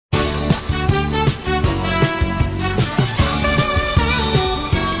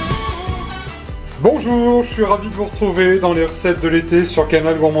Bonjour, je suis ravi de vous retrouver dans les recettes de l'été sur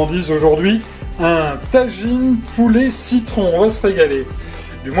Canal Gourmandises. Aujourd'hui, un tagine poulet citron, on va se régaler.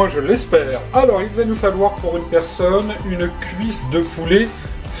 Du moins je l'espère. Alors il va nous falloir pour une personne une cuisse de poulet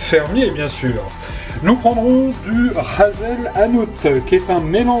fermier bien sûr. Nous prendrons du rasel hanout qui est un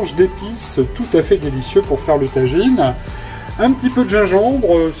mélange d'épices tout à fait délicieux pour faire le tagine. Un petit peu de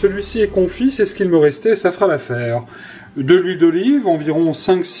gingembre, celui-ci est confit, c'est ce qu'il me restait, ça fera l'affaire. De l'huile d'olive, environ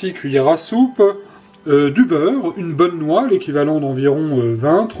 5-6 cuillères à soupe. Du beurre, une bonne noix, l'équivalent d'environ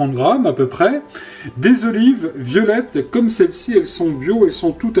 20-30 grammes à peu près, des olives violettes comme celles-ci, elles sont bio, elles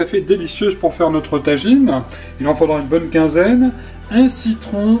sont tout à fait délicieuses pour faire notre tagine, il en faudra une bonne quinzaine, un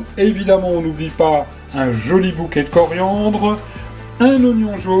citron, évidemment on n'oublie pas un joli bouquet de coriandre, un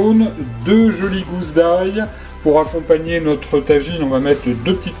oignon jaune, 2 jolies gousses d'ail. Pour accompagner notre tagine, on va mettre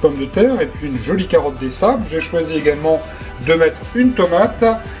 2 petites pommes de terre et puis une jolie carotte des sables. J'ai choisi également de mettre une tomate,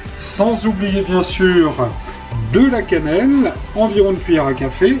 sans oublier bien sûr de la cannelle, environ une cuillère à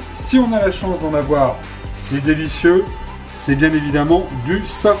café. Si on a la chance d'en avoir, c'est délicieux, c'est bien évidemment du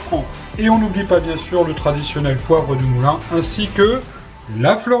safran. Et on n'oublie pas bien sûr le traditionnel poivre du moulin, ainsi que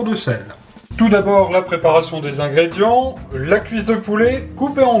la fleur de sel. Tout d'abord la préparation des ingrédients, la cuisse de poulet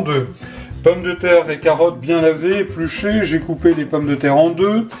coupée en deux. Pommes de terre et carottes bien lavées, épluchées, j'ai coupé les pommes de terre en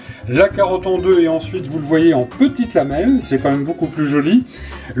deux, la carotte en deux et ensuite vous le voyez en petites lamelles, c'est quand même beaucoup plus joli.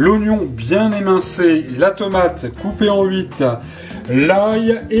 L'oignon bien émincé, la tomate coupée en 8,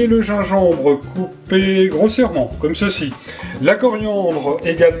 l'ail et le gingembre coupé grossièrement, comme ceci. La coriandre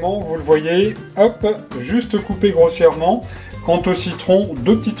également, vous le voyez, hop, juste coupé grossièrement. Quant au citron,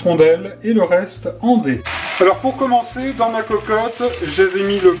 2 petites rondelles et le reste en dés. Alors pour commencer, dans ma cocotte, j'avais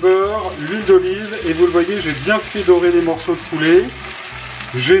mis le beurre, l'huile d'olive et vous le voyez, j'ai bien fait dorer les morceaux de poulet.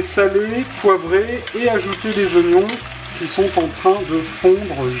 J'ai salé, poivré et ajouté les oignons qui sont en train de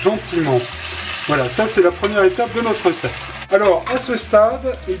fondre gentiment. Voilà, ça c'est la première étape de notre recette. Alors à ce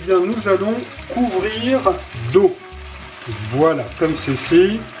stade, eh bien, nous allons couvrir d'eau. Voilà, comme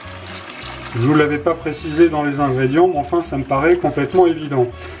ceci. Je ne vous l'avais pas précisé dans les ingrédients, mais enfin ça me paraît complètement évident.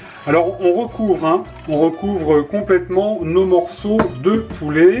 Alors on recouvre complètement nos morceaux de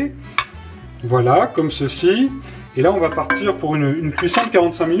poulet. Voilà, comme ceci. Et là on va partir pour une cuisson de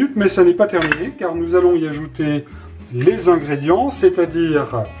 45 minutes, mais ça n'est pas terminé, car nous allons y ajouter les ingrédients,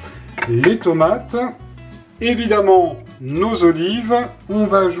 c'est-à-dire les tomates, évidemment nos olives, on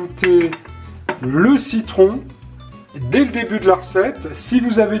va ajouter le citron. Dès le début de la recette, si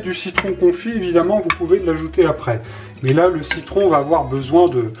vous avez du citron confit, évidemment, vous pouvez l'ajouter après. Mais là, le citron va avoir besoin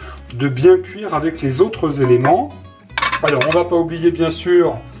de bien cuire avec les autres éléments. Alors, on ne va pas oublier, bien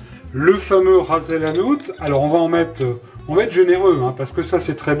sûr, le fameux rasel hanout. Alors, on va être généreux, hein, parce que ça,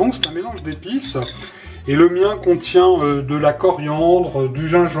 c'est très bon. C'est un mélange d'épices. Et le mien contient de la coriandre, du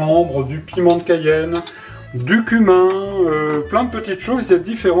gingembre, du piment de Cayenne, du cumin, plein de petites choses. Il y a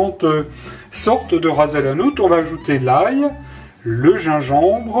différentes sortes de rasel hanout. On va ajouter l'ail, le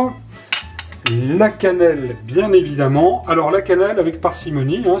gingembre, la cannelle bien évidemment. Alors la cannelle avec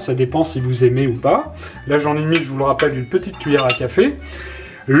parcimonie, hein, ça dépend si vous aimez ou pas. Là j'en ai mis, je vous le rappelle, une petite cuillère à café.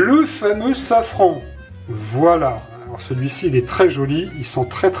 Le fameux safran, voilà. Alors celui-ci il est très joli, il sent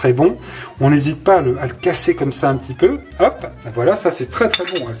très très bon. On n'hésite pas à le casser comme ça un petit peu. Hop, voilà, ça c'est très très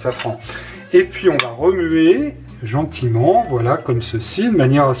bon hein, le safran. Et puis on va remuer gentiment, voilà, comme ceci, de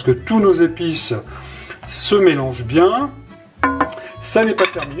manière à ce que tous nos épices se mélangent bien. Ça n'est pas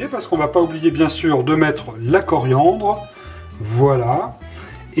terminé parce qu'on ne va pas oublier bien sûr de mettre la coriandre. Voilà.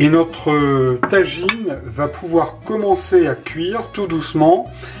 Et notre tagine va pouvoir commencer à cuire tout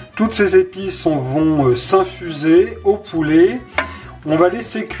doucement. Toutes ces épices vont s'infuser au poulet. On va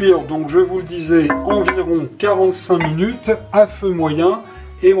laisser cuire, donc je vous le disais, environ 45 minutes à feu moyen.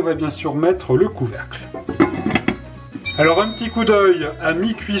 Et on va bien sûr mettre le couvercle. Alors un petit coup d'œil à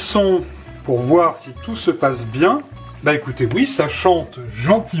mi-cuisson pour voir si tout se passe bien. Bah écoutez, oui, ça chante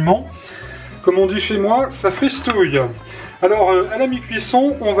gentiment. Comme on dit chez moi, ça fristouille. Alors à la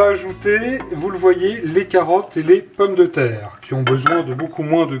mi-cuisson, on va ajouter, vous le voyez, les carottes et les pommes de terre, qui ont besoin de beaucoup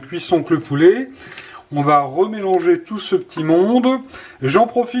moins de cuisson que le poulet. On va remélanger tout ce petit monde. J'en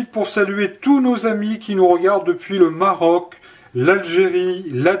profite pour saluer tous nos amis qui nous regardent depuis le Maroc, l'Algérie,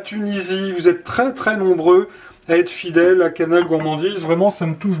 la Tunisie. Vous êtes très très nombreux à être fidèles à Canal Gourmandises. Vraiment, ça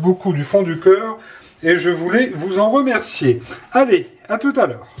me touche beaucoup du fond du cœur et je voulais vous en remercier. Allez, à tout à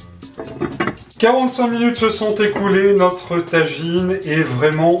l'heure. 45 minutes se sont écoulées, notre tagine est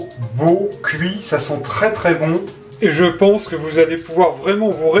vraiment beau, cuit, ça sent très très bon. Et je pense que vous allez pouvoir vraiment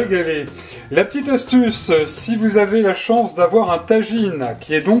vous régaler. La petite astuce, si vous avez la chance d'avoir un tagine,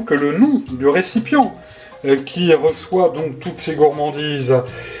 qui est donc le nom du récipient, qui reçoit donc toutes ces gourmandises.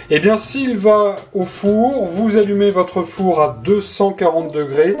 Et bien s'il va au four, vous allumez votre four à 240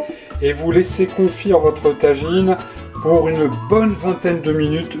 degrés et vous laissez confire votre tagine pour une bonne vingtaine de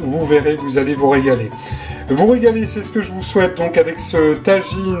minutes. Vous verrez, vous allez vous régaler. Vous régaler, c'est ce que je vous souhaite donc avec ce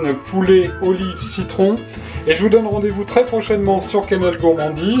tagine poulet olive citron. Et je vous donne rendez-vous très prochainement sur Canal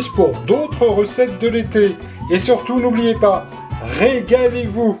Gourmandises pour d'autres recettes de l'été. Et surtout, n'oubliez pas,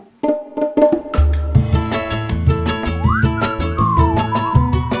 régalez-vous!